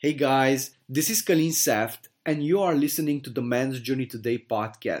Hey guys, this is Colleen Saft, and you are listening to the Man's Journey Today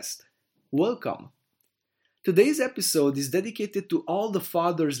podcast. Welcome. Today's episode is dedicated to all the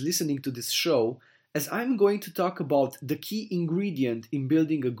fathers listening to this show, as I'm going to talk about the key ingredient in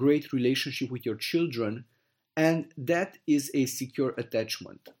building a great relationship with your children, and that is a secure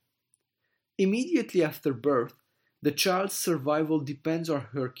attachment. Immediately after birth, the child's survival depends on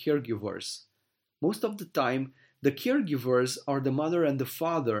her caregivers. Most of the time, the caregivers are the mother and the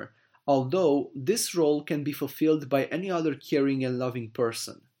father, although this role can be fulfilled by any other caring and loving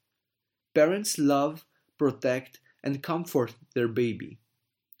person. Parents love, protect, and comfort their baby.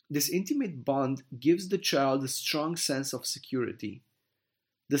 This intimate bond gives the child a strong sense of security.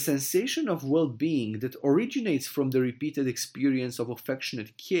 The sensation of well being that originates from the repeated experience of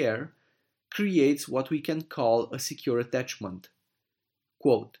affectionate care creates what we can call a secure attachment.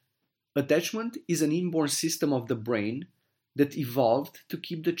 Quote, Attachment is an inborn system of the brain that evolved to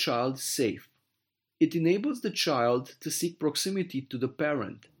keep the child safe. It enables the child to seek proximity to the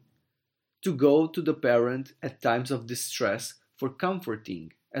parent, to go to the parent at times of distress for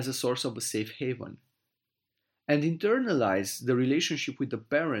comforting as a source of a safe haven, and internalize the relationship with the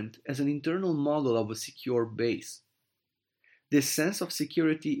parent as an internal model of a secure base. This sense of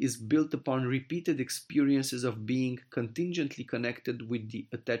security is built upon repeated experiences of being contingently connected with the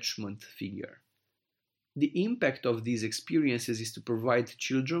attachment figure. The impact of these experiences is to provide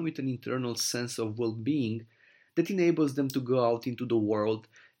children with an internal sense of well-being that enables them to go out into the world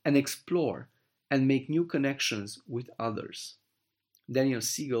and explore and make new connections with others. Daniel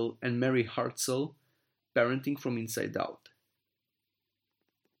Siegel and Mary Hartzell, Parenting from Inside Out.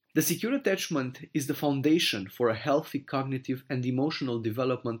 The secure attachment is the foundation for a healthy cognitive and emotional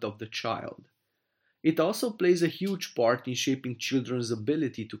development of the child. It also plays a huge part in shaping children's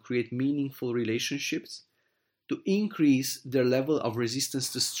ability to create meaningful relationships, to increase their level of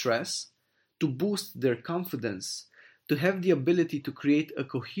resistance to stress, to boost their confidence, to have the ability to create a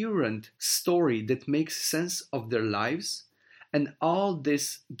coherent story that makes sense of their lives, and all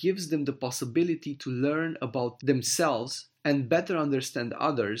this gives them the possibility to learn about themselves and better understand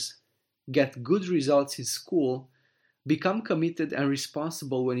others, get good results in school, become committed and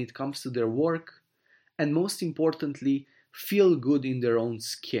responsible when it comes to their work, and most importantly, feel good in their own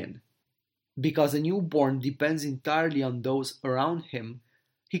skin. Because a newborn depends entirely on those around him,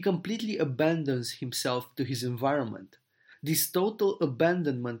 he completely abandons himself to his environment. This total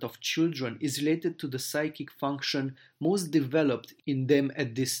abandonment of children is related to the psychic function most developed in them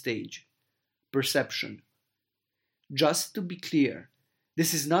at this stage: perception. Just to be clear,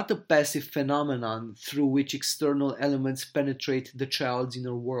 this is not a passive phenomenon through which external elements penetrate the child's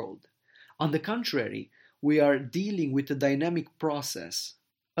inner world. On the contrary, we are dealing with a dynamic process.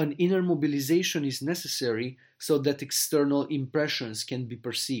 An inner mobilization is necessary so that external impressions can be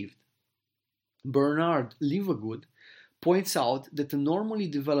perceived. Bernard Livergood points out that a normally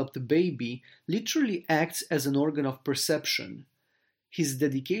developed baby literally acts as an organ of perception, his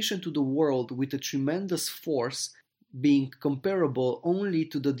dedication to the world with a tremendous force being comparable only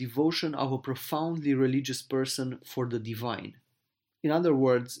to the devotion of a profoundly religious person for the divine. In other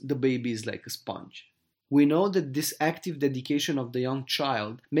words, the baby is like a sponge. We know that this active dedication of the young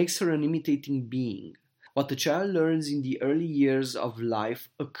child makes her an imitating being. What the child learns in the early years of life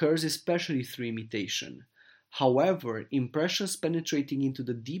occurs especially through imitation. However, impressions penetrating into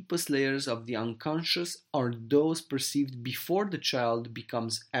the deepest layers of the unconscious are those perceived before the child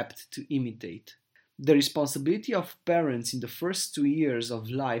becomes apt to imitate. The responsibility of parents in the first 2 years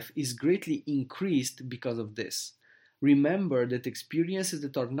of life is greatly increased because of this. Remember that experiences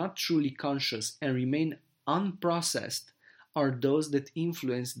that are not truly conscious and remain unprocessed are those that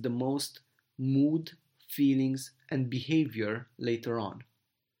influence the most mood, feelings, and behavior later on.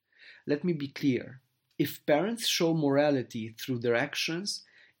 Let me be clear. If parents show morality through their actions,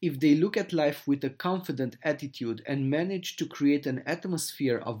 if they look at life with a confident attitude and manage to create an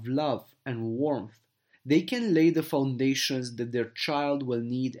atmosphere of love and warmth, they can lay the foundations that their child will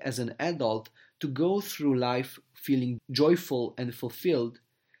need as an adult to go through life feeling joyful and fulfilled,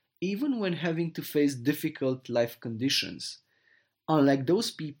 even when having to face difficult life conditions. Unlike those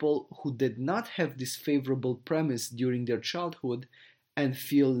people who did not have this favorable premise during their childhood and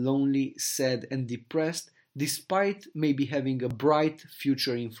feel lonely, sad, and depressed despite maybe having a bright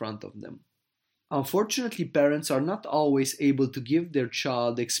future in front of them. Unfortunately, parents are not always able to give their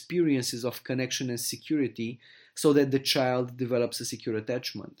child experiences of connection and security so that the child develops a secure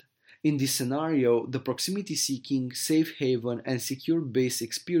attachment. In this scenario, the proximity-seeking, safe haven, and secure base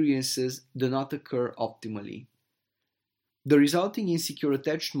experiences do not occur optimally. The resulting insecure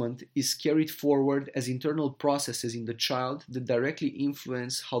attachment is carried forward as internal processes in the child that directly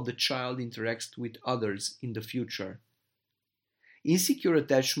influence how the child interacts with others in the future. Insecure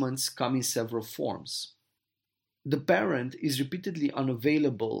attachments come in several forms. The parent is repeatedly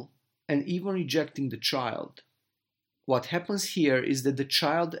unavailable and even rejecting the child. What happens here is that the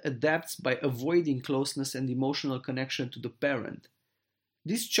child adapts by avoiding closeness and emotional connection to the parent.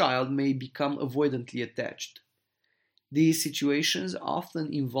 This child may become avoidantly attached. These situations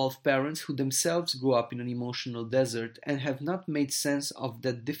often involve parents who themselves grew up in an emotional desert and have not made sense of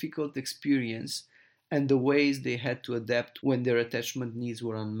that difficult experience and the ways they had to adapt when their attachment needs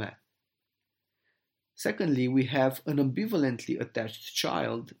were unmet. Secondly, we have an ambivalently attached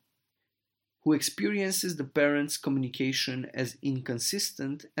child who experiences the parent's communication as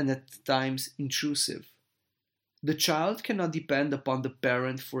inconsistent and at times intrusive. The child cannot depend upon the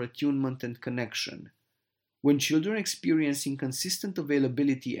parent for attunement and connection. When children experience inconsistent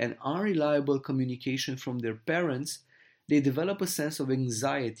availability and unreliable communication from their parents, they develop a sense of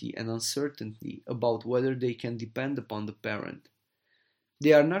anxiety and uncertainty about whether they can depend upon the parent.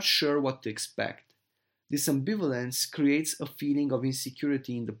 They are not sure what to expect. This ambivalence creates a feeling of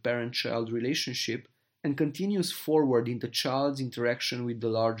insecurity in the parent-child relationship and continues forward in the child's interaction with the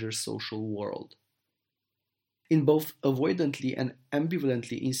larger social world. In both avoidantly and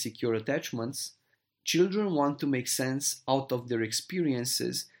ambivalently insecure attachments, children want to make sense out of their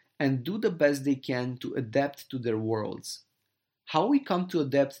experiences and do the best they can to adapt to their worlds. How we come to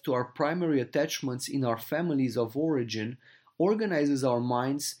adapt to our primary attachments in our families of origin organizes our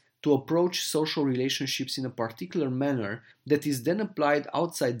minds to approach social relationships in a particular manner that is then applied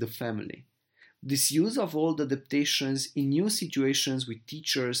outside the family. This use of old adaptations in new situations with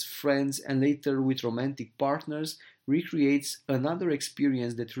teachers, friends, and later with romantic partners recreates another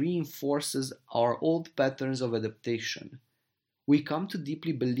experience that reinforces our old patterns of adaptation. We come to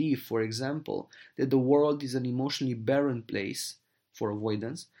deeply believe, for example, that the world is an emotionally barren place, for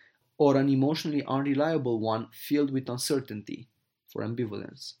avoidance, or an emotionally unreliable one filled with uncertainty, for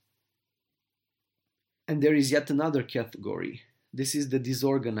ambivalence. And there is yet another category. This is the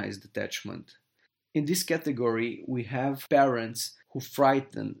disorganized attachment. In this category, we have parents who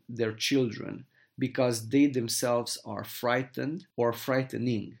frighten their children because they themselves are frightened or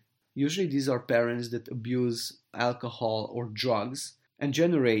frightening. Usually these are parents that abuse alcohol or drugs and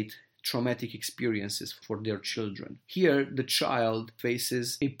generate traumatic experiences for their children. Here, the child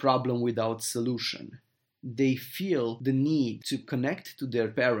faces a problem without solution. They feel the need to connect to their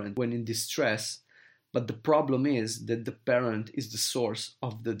parent when in distress, but the problem is that the parent is the source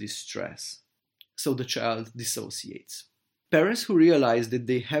of the distress. So the child dissociates. Parents who realize that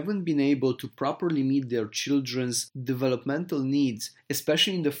they haven't been able to properly meet their children's developmental needs,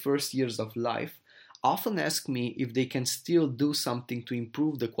 especially in the first years of life, often ask me if they can still do something to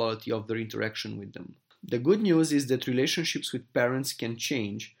improve the quality of their interaction with them. The good news is that relationships with parents can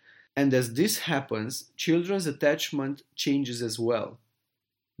change, and as this happens, children's attachment changes as well.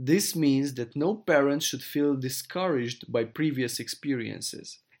 This means that no parent should feel discouraged by previous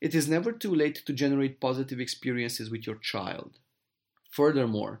experiences. It is never too late to generate positive experiences with your child.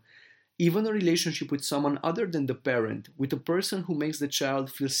 Furthermore, even a relationship with someone other than the parent, with a person who makes the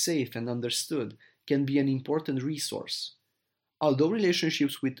child feel safe and understood, can be an important resource. Although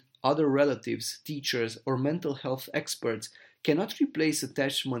relationships with other relatives, teachers, or mental health experts cannot replace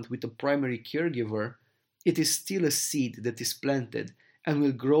attachment with a primary caregiver, it is still a seed that is planted and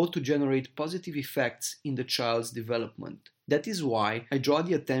will grow to generate positive effects in the child's development. That is why I draw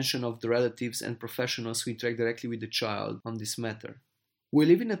the attention of the relatives and professionals who interact directly with the child on this matter. We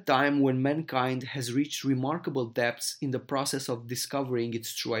live in a time when mankind has reached remarkable depths in the process of discovering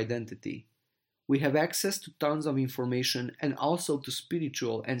its true identity. We have access to tons of information and also to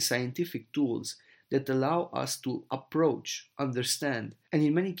spiritual and scientific tools that allow us to approach, understand, and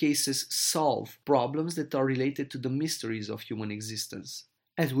in many cases solve problems that are related to the mysteries of human existence.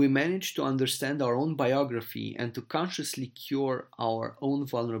 As we manage to understand our own biography and to consciously cure our own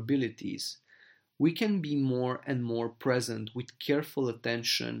vulnerabilities, we can be more and more present with careful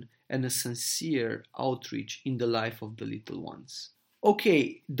attention and a sincere outreach in the life of the little ones.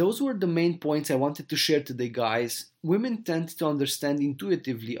 Okay, those were the main points I wanted to share today, guys. Women tend to understand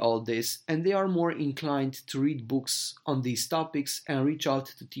intuitively all this, and they are more inclined to read books on these topics and reach out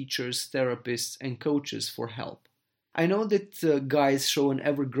to teachers, therapists, and coaches for help. I know that guys show an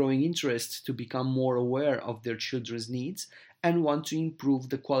ever-growing interest to become more aware of their children's needs and want to improve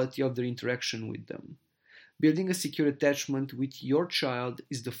the quality of their interaction with them. Building a secure attachment with your child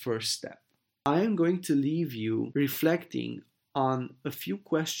is the first step. I am going to leave you reflecting on a few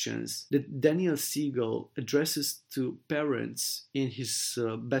questions that Daniel Siegel addresses to parents in his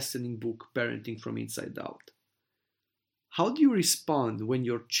best-selling book, Parenting from Inside Out. How do you respond when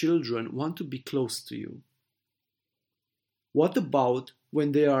your children want to be close to you? What about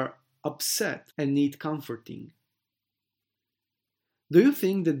when they are upset and need comforting? Do you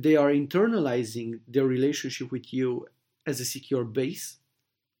think that they are internalizing their relationship with you as a secure base?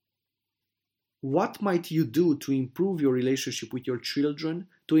 What might you do to improve your relationship with your children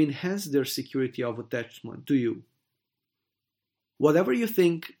to enhance their security of attachment to you? Whatever you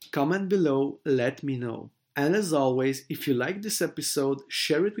think, comment below, let me know. And as always, if you like this episode,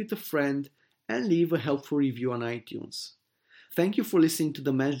 share it with a friend and leave a helpful review on iTunes. Thank you for listening to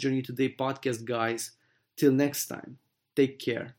the Man's Journey Today podcast, guys. Till next time, take care.